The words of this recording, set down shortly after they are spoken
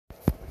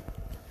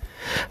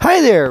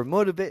Hi there,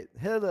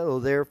 Hello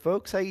there,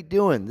 folks. How you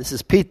doing? This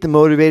is Pete the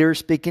Motivator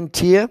speaking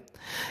to you.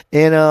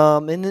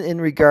 And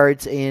in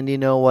regards, and you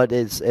know what,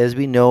 as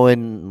we know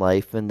in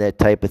life and that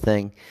type of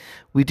thing,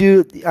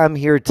 I'm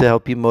here to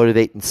help you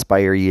motivate,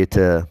 inspire you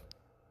to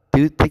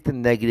take the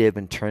negative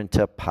and turn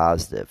to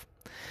positive.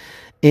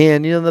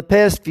 And the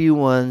past few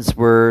ones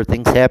where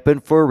things happen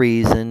for a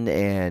reason,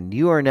 and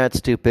you are not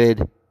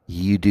stupid.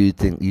 You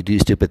do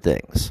stupid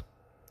things.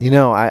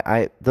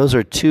 Those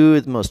are two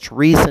of the most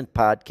recent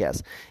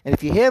podcasts. And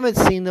if you haven't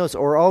seen those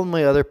or all of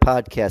my other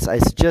podcasts, I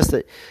suggest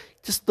that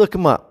just look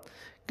them up.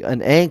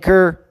 An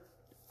Anchor,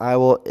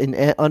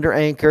 under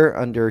Anchor,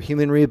 under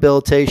Human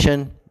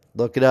Rehabilitation,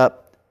 look it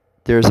up.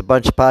 There's a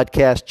bunch of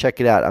podcasts. Check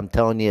it out. I'm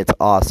telling you, it's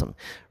awesome.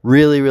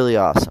 Really, really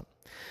awesome.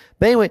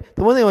 But anyway,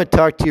 the one thing I want to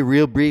talk to you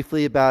real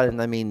briefly about, and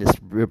I mean this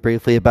real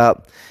briefly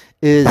about,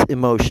 is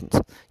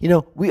emotions.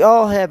 We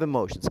all have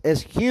emotions.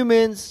 As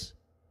humans,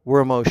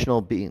 we're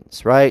emotional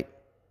beings, right?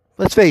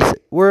 Let's face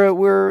it,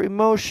 we're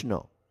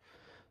emotional.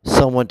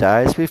 Someone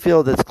dies, we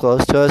feel that's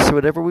close to us or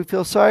whatever, we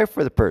feel sorry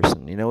for the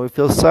person. We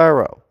feel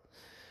sorrow.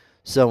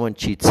 Someone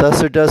cheats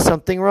us or does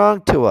something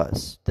wrong to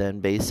us.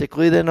 Then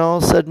all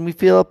of a sudden we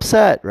feel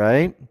upset,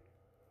 right?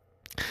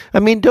 I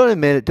mean, don't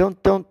admit it.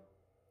 Don't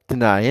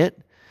deny it.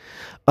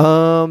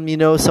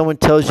 Someone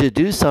tells you to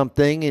do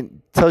something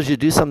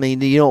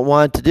you don't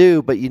want to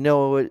do, but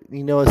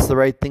it's the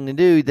right thing to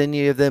do. Then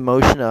you have the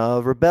emotion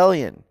of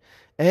rebellion,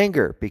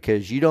 anger,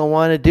 because you don't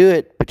want to do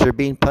it, but you're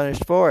being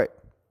punished for it.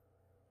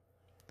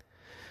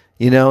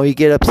 You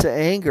get upset.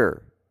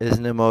 Anger is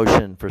an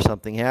emotion for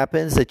something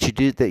happens that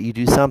you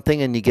do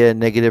something and you get a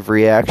negative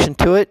reaction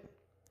to it,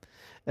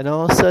 and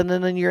all of a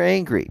sudden then you're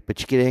angry, but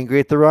you get angry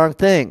at the wrong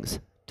things.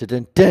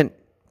 Dun-dun-dun.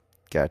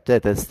 Got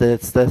that? That's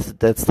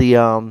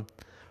the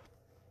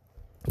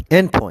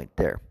end point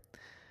there.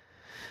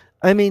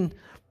 I mean,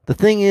 the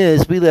thing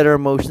is, we let our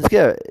emotions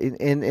go.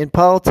 In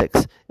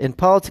politics. In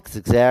politics,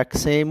 exact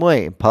same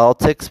way. In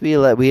politics, we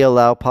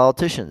allow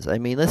politicians. I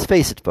mean, let's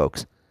face it,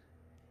 folks.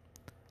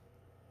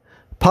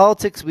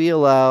 Politics, we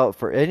allow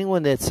for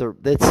anyone that's of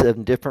a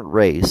different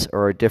race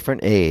or a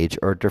different age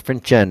or a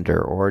different gender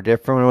or a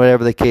different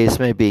whatever the case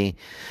may be.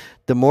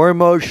 The more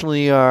emotional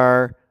you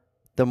are,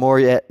 the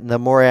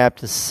more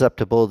apt and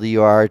susceptible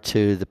you are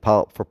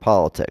for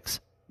politics.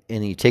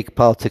 And you take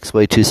politics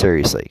way too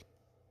seriously.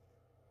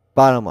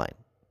 Bottom line.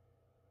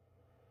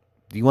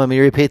 Do you want me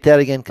to repeat that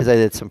again? Because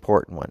that's an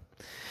important one.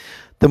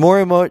 The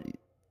more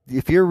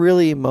if you're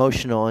really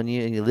emotional and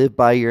you live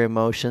by your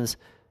emotions,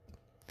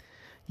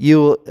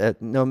 you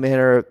no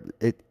matter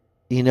it,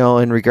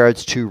 in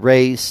regards to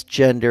race,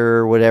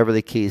 gender, whatever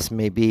the case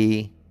may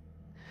be,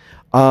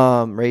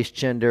 race,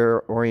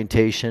 gender,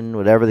 orientation,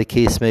 whatever the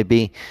case may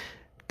be,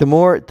 the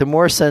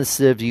more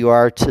sensitive you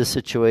are to a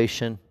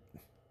situation,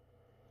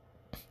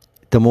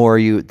 the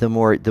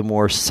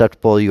more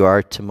susceptible you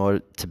are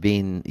to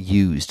being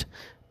used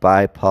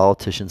by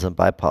politicians and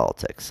by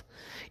politics,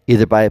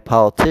 either by a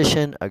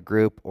politician, a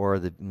group, or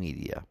the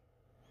media.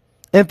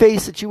 And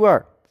face it, you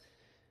are.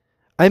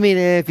 I mean,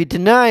 if you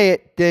deny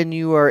it, then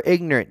you are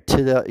ignorant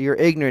to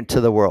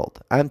the world.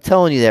 I'm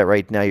telling you that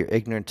right now. You're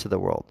ignorant to the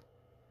world.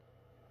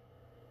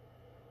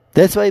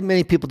 That's why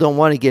many people don't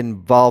want to get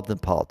involved in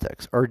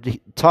politics or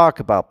talk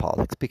about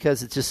politics,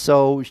 because it's just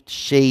so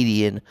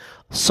shady in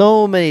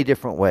so many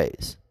different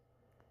ways.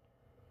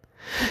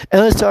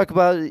 And let's talk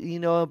about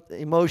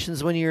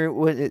emotions when you're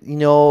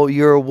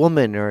a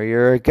woman or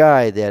you're a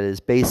guy that's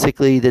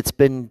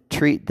been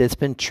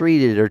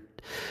treated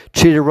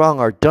wrong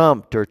or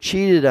dumped or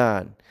cheated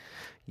on.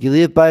 You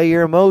live by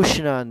your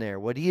emotion on there.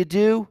 What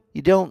do?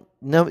 You don't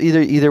know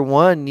either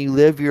one. You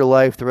live your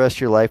life, the rest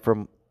of your life,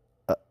 from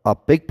a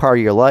big part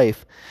of your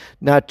life,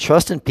 not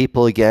trusting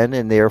people again,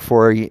 and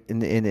therefore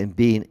in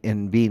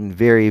being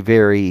very,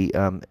 very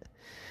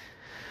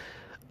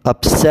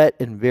upset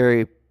and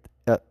very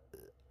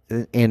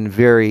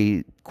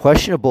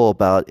questionable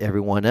about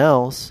everyone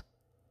else.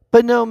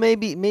 But no,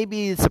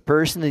 maybe it's a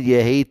person that you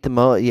hate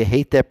you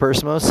hate that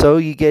person most, so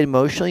you get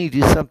emotional, you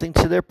do something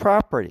to their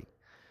property.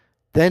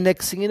 Then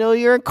next thing you know,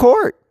 you're in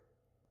court.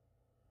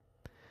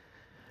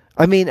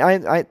 I mean,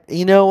 And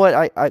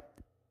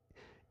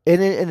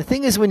the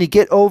thing is, when you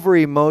get over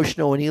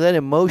emotional, when you let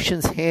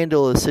emotions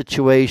handle a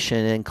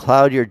situation and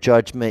cloud your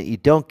judgment, you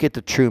don't get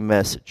the true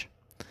message.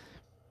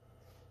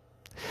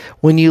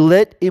 When you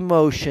let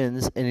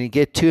emotions and you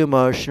get too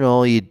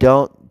emotional, you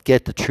don't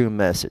get the true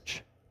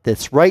message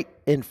that's right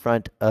in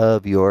front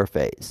of your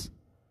face.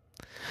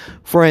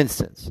 For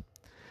instance,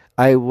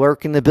 I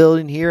work in the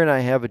building here, and I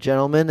have a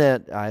gentleman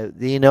that I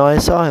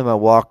saw him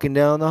walking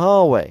down the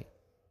hallway.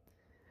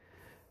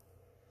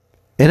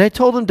 And I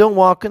told him, don't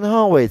walk in the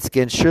hallway. It's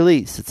against your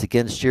lease. It's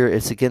against your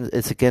lease.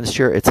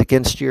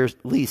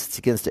 It's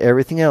against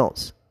everything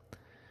else.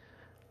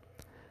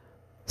 I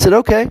said,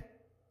 okay.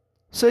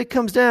 So he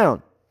comes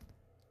down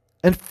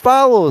and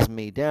follows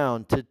me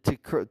down to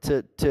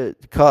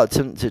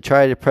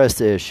try to press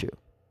the issue.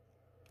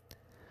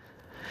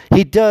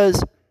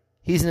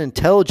 He's an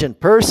intelligent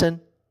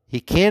person. He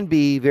can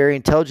be very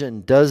intelligent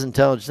and does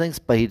intelligent things,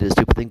 but he does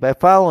stupid things by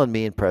following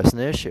me and pressing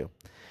the issue.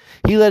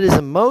 He let his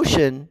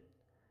emotion,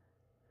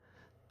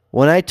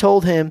 when I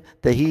told him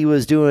that he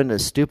was doing a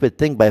stupid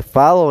thing by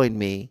following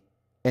me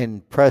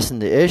and pressing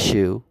the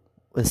issue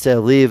instead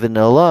of leaving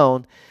it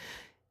alone,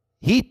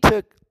 he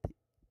took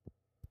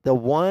the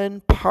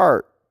one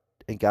part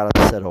and got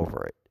upset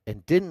over it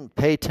and didn't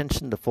pay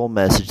attention to the full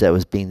message that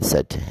was being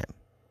said to him.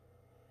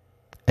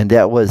 And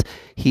that was,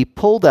 he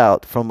pulled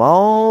out from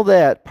all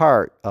that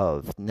part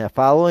of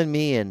following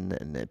me and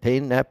not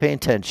paying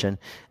attention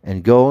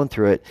and going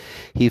through it.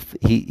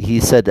 He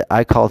said that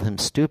I called him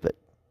stupid.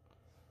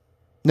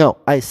 No,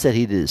 I said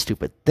he did a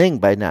stupid thing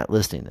by not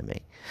listening to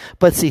me.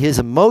 But see, his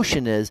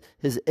emotion is,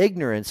 his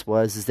ignorance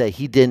is that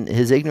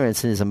his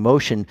ignorance and his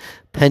emotion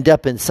penned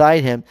up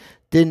inside him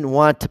didn't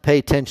want to pay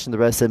attention to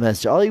the rest of the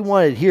message. All he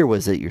wanted to hear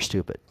was that you're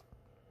stupid.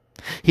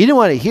 He didn't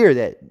want to hear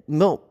that,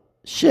 no,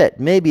 shit,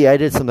 maybe I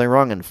did something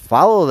wrong and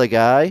follow the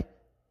guy.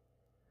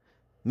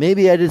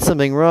 Maybe I did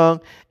something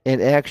wrong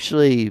and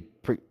actually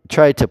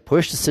tried to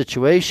push the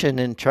situation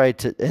and tried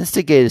to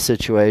instigate a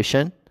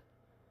situation.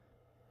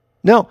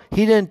 No,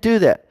 he didn't do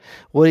that.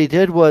 What he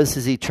did was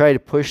he tried to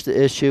push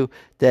the issue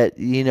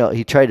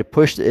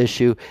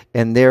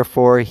and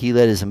therefore he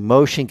let his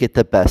emotion get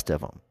the best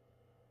of him.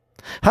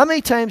 How many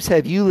times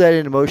have you let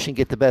an emotion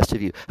get the best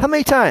of you? How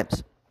many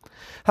times?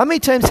 How many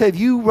times have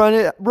you run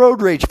it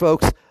road rage,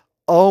 folks?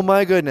 Oh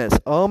my goodness.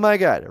 Oh my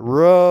God.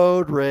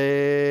 Road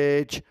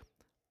rage.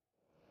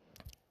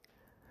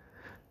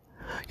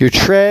 You're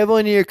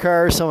traveling in your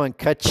car, someone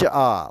cuts you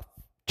off.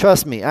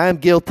 Trust me, I'm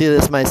guilty of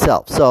this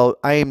myself. So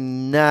I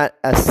am not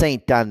a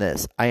saint on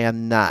this. I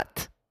am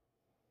not.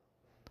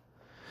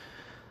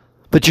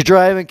 But you're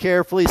driving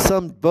carefully,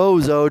 some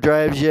bozo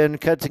drives you and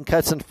cuts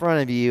in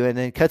front of you, and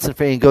then cuts in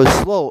front of you and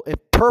goes slow and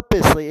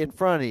purposely in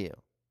front of you.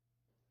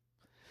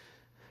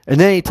 And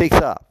then he takes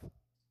off.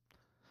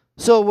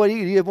 So what do?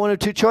 You have one of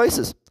two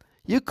choices.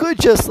 You could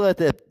just let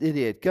that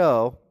idiot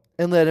go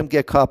and let him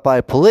get caught by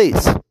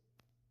police.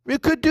 You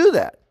could do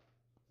that.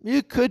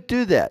 You could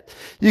do that.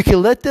 You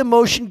can let the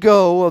emotion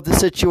go of the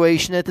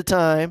situation at the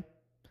time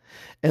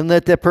and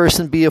let that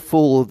person be a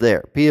fool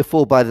there, be a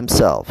fool by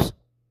themselves.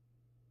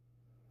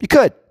 You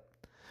could.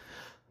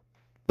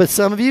 But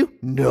some of you,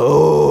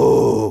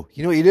 no.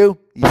 You know what you do?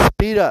 You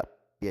speed up.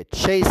 You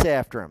chase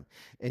after them.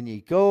 And you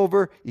go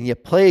over and you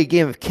play a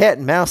game of cat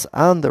and mouse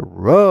on the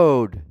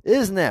road.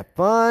 Isn't that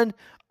fun?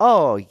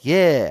 Oh,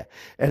 yeah.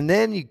 And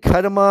then you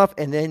cut them off.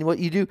 And then what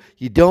you do,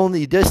 you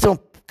just don't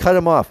cut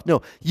them off.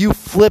 No, you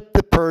flip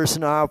the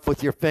person off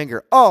with your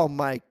finger. Oh,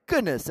 my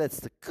goodness.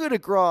 That's the coup de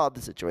grace of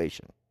the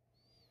situation.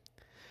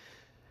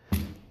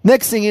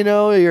 Next thing you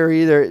know,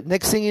 either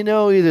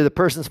the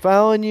person's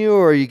following you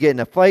or you get in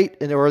a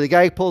fight or the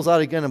guy pulls out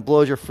a gun and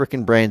blows your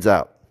freaking brains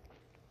out.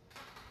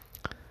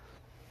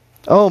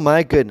 Oh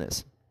my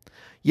goodness.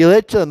 You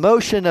let the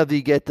emotion of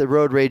you get the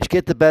road rage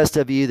get the best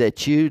of you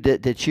that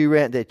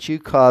you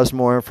caused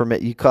more from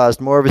it. You caused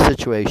more of a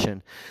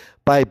situation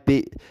by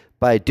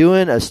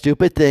doing a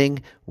stupid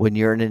thing when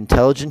you're an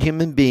intelligent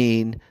human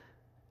being.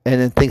 And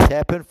then things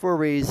happen for a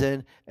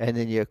reason, and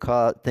then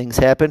things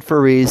happen for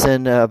a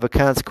reason of a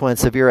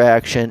consequence of your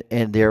action,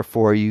 and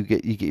therefore you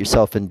get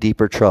yourself in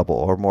deeper trouble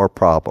or more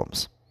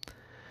problems.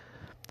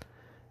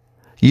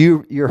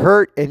 You're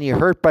hurt, and you're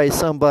hurt by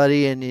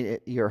somebody, and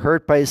you're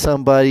hurt by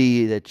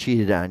somebody that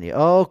cheated on you.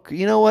 Oh,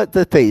 you know what?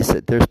 Let's face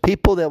it. There's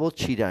people that will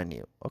cheat on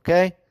you,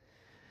 okay?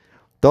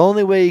 The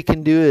only way you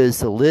can do it is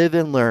to live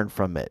and learn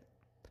from it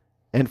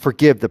and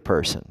forgive the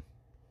person.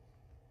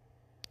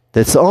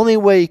 That's the only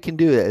way you can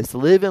do that, is to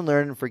live and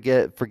learn and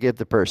forgive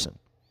the person.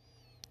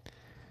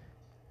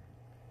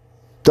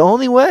 The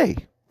only way.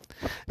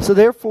 So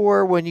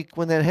therefore, when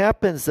that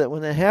happens,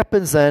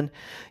 then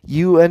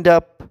you end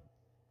up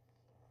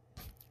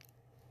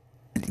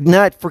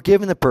not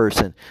forgiving the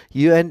person.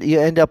 You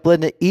end up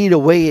letting it eat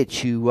away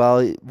at you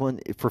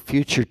for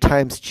future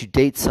times that you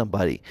date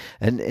somebody,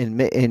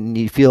 and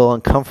you feel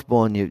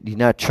uncomfortable and you're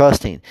not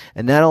trusting.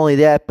 And not only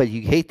that, but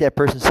you hate that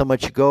person so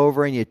much you go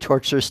over and you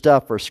torch their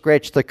stuff or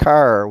scratch the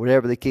car or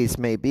whatever the case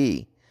may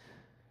be.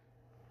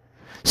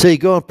 So you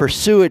go and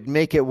pursue it and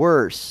make it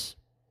worse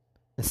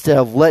instead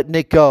of letting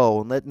it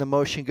go and letting the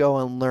emotion go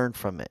and learn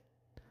from it.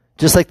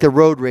 Just like the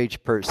road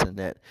rage person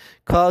that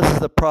causes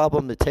the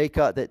problem to take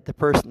off,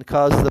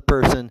 causes the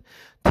person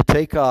to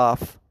take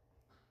off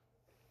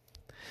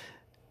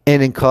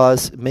and then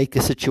make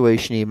the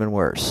situation even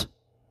worse.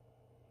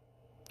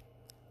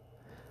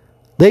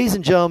 Ladies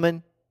and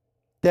gentlemen,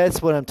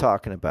 that's what I'm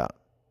talking about.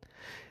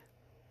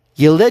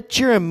 You let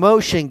your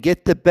emotion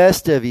get the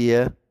best of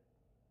you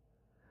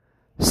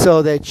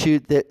so that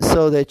you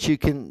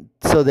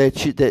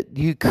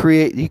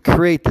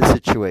create the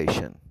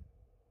situation.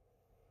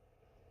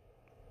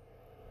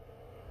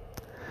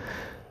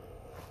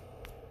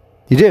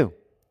 You do.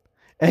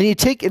 And you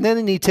take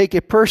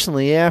it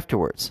personally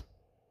afterwards.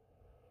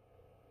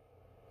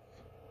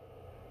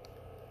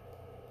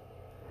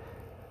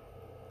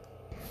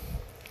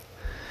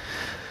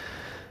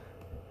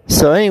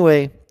 So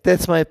anyway,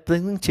 that's my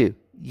thing too.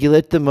 you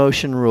let the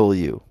emotion rule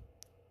you.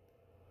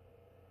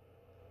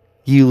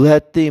 You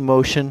let the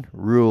emotion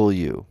rule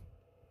you.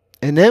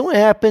 And then what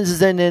happens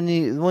is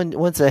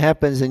once that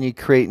happens, then you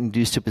create and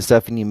do stupid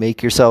stuff, and you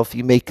make the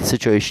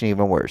situation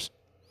even worse.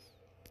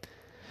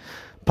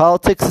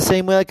 Politics the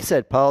same way, like I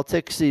said.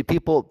 Politics, you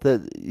people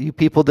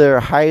that are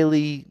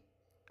highly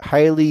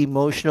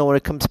emotional when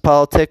it comes to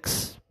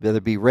politics, whether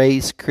it be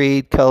race,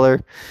 creed,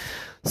 color,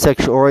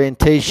 sexual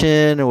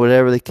orientation, or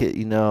whatever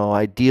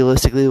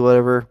idealistically,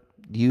 whatever.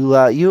 You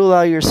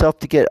allow yourself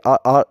to get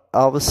all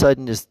of a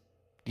sudden just.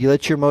 You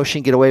let your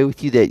emotion get away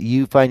with you, that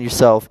you find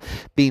yourself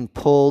being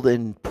pulled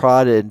and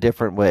prodded in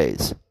different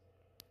ways.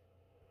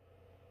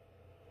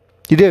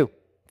 You do.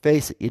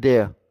 Face it, you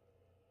do.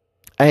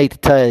 I hate to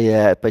tell you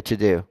that, but you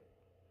do.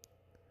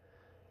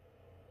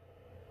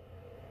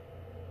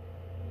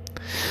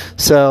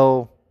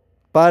 So,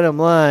 bottom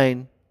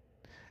line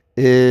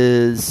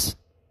is,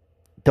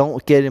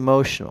 don't get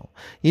emotional.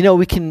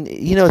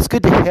 It's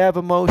good to have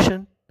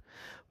emotion,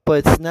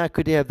 but it's not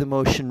good to have the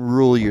emotion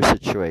rule your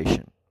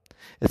situation.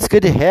 It's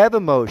good to have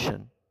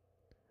emotion,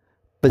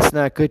 but it's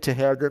not good to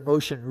have the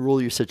emotion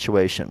rule your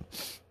situation.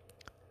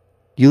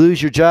 You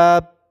lose your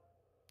job,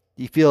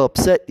 you feel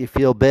upset, you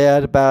feel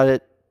bad about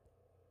it.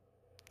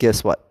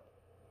 Guess what?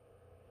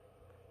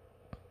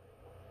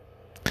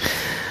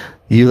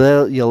 You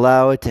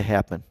allow it to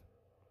happen.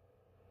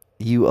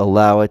 You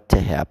allow it to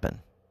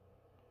happen.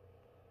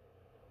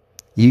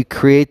 You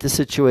create the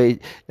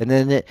situation, and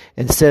then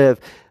instead of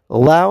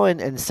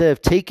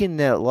taking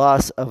that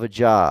loss of a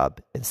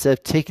job,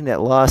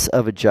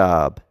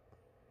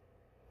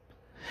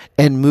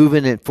 and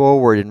moving it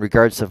forward in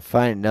regards to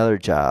finding another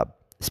job,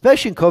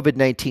 especially in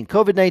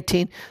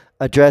COVID-19,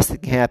 a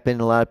drastic thing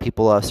happened, a lot of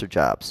people lost their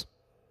jobs,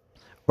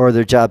 or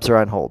their jobs are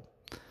on hold.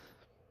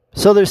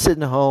 So they're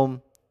sitting at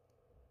home,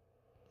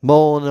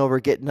 mulling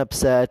over, getting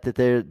upset that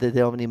they don't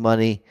have any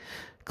money,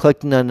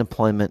 collecting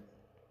unemployment,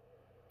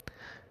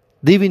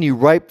 leaving you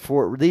ripe,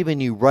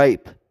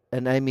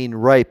 and I mean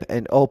ripe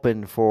and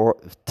open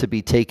to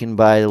be taken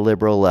by the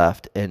liberal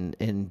left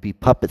and be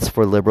puppets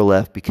for liberal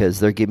left, because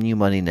they're giving you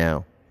money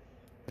now.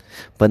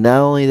 But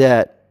not only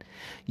that,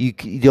 you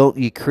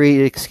create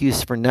an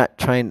excuse for not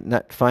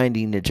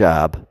finding a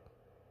job.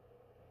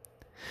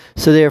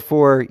 So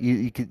therefore,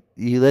 you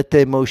let the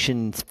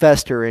emotions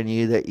fester in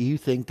you, that you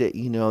think that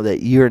that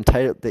you're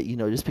entitled, that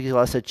just because you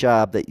lost that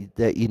job, that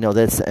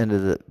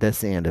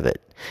that's the end of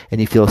it, and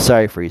you feel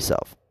sorry for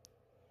yourself.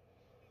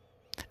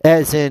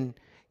 As in,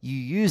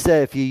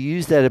 if you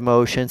use that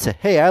emotion, say,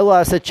 hey, I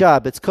lost that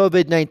job. It's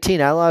COVID-19.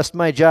 I lost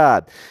my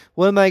job.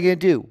 What am I going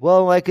to do?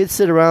 Well, I could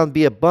sit around and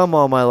be a bum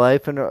all my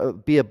life,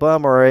 and be a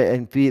bum,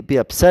 and be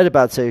upset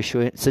about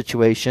the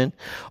situation.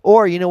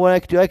 Or, you know what I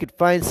could do? I could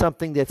find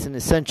something that's an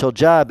essential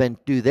job and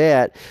do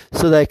that,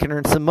 so that I can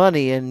earn some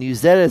money, and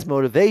use that as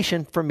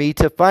motivation for me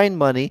to find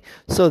money,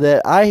 so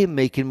that I am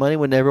making money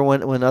when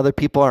other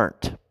people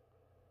aren't.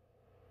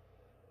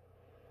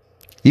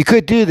 You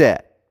could do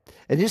that.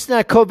 And it's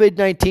not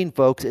COVID-19,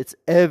 folks. It's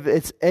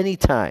any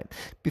time.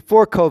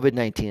 Before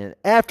COVID-19 and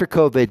after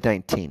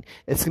COVID-19.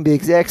 It's going to be the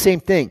exact same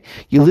thing.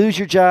 You lose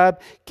your job,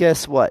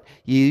 guess what?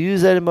 You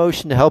use that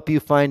emotion to help you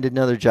find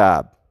another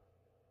job.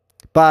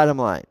 Bottom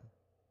line.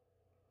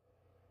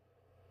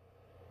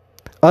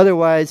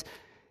 Otherwise,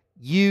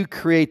 you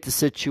create the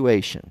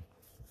situation.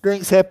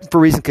 Things happen for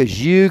a reason,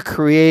 because you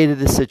created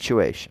the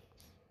situation.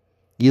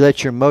 You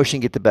let your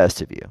emotion get the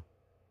best of you.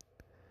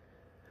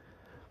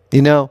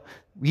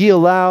 You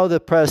allow the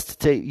press to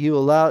take.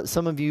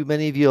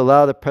 Many of you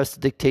allow the press to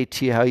dictate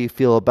to you how you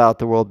feel about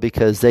the world,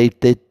 because they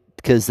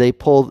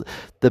pull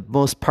the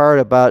most part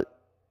about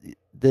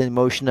the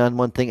emotion on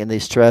one thing, and they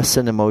stress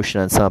an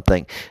emotion on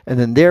something, and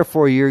then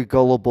therefore you're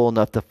gullible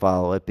enough to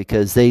follow it,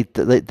 because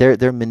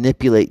they're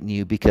manipulating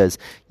you, because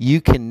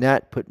you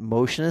cannot put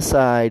emotion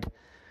aside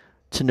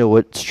to know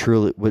what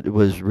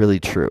was really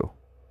true.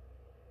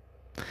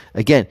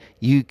 Again,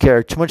 you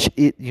care too much.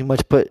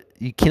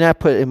 You cannot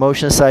put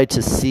emotion aside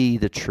to see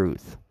the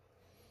truth.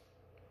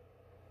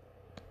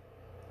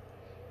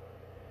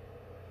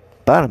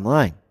 Bottom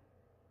line.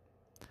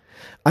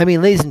 I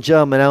mean, ladies and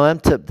gentlemen, all I'm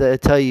to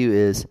tell you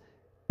is,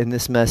 in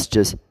this message,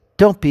 is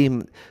don't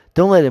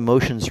let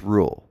emotions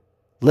rule.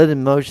 Let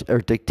emotions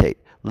or dictate.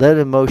 Let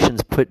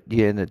emotions put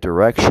you in a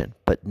direction,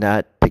 but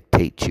not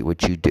dictate you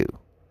what you do.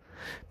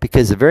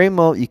 Because the very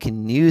moment you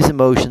can use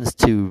emotions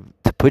to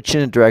put you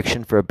in a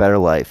direction for a better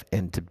life,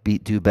 and to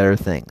do better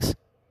things.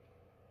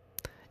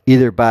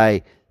 Either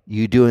by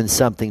you doing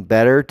something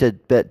better to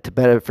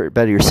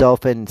better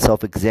yourself, and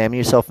self-examine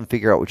yourself and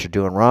figure out what you're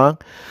doing wrong,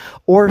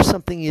 or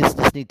something you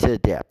just need to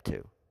adapt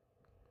to.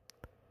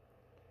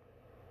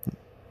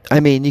 I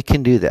mean, you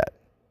can do that.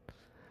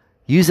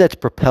 Use that to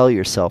propel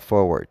yourself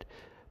forward.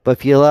 But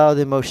if you allow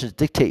the emotions to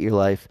dictate your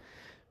life,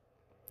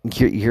 all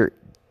you're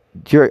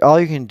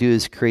going to do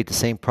is create the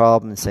same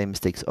problem and same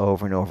mistakes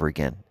over and over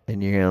again,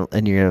 and you're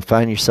going to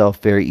find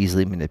yourself very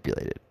easily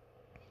manipulated.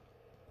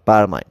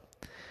 Bottom line.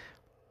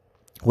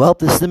 Well,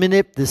 this is the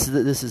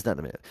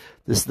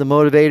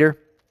motivator.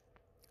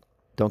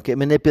 Don't get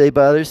manipulated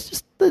by others.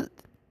 Just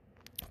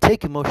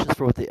take emotions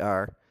for what they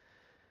are,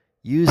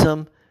 use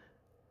them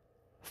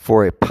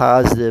for a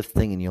positive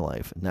thing in your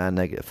life, not a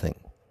negative thing.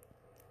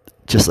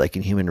 Just like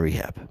in human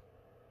rehab.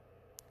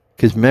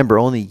 Because remember,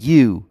 only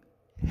you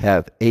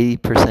have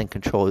 80%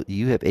 control.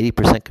 You have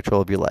 80%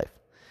 control of your life.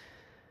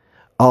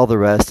 All the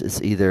rest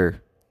is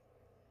either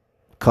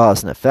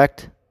cause and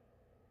effect,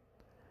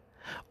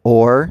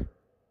 or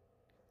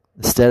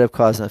instead of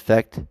cause and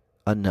effect,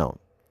 unknown.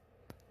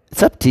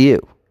 It's up to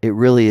you. It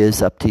really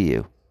is up to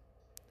you.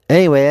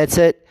 Anyway, that's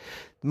it.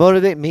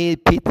 Motivate me,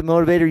 Pete the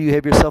Motivator. You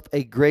have yourself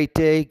a great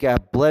day.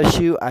 God bless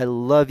you. I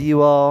love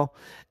you all.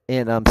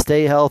 And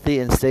stay healthy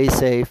and stay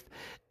safe.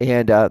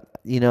 And,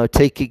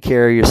 take good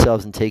care of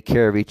yourselves and take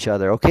care of each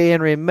other. Okay,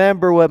 and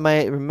remember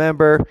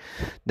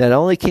not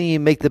only can you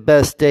make the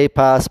best day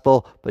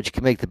possible, but you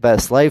can make the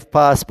best life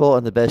possible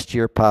and the best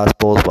year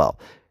possible as well.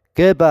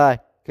 Goodbye.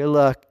 Good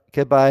luck.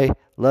 Goodbye.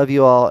 Love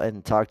you all,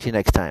 and talk to you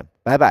next time.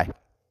 Bye-bye.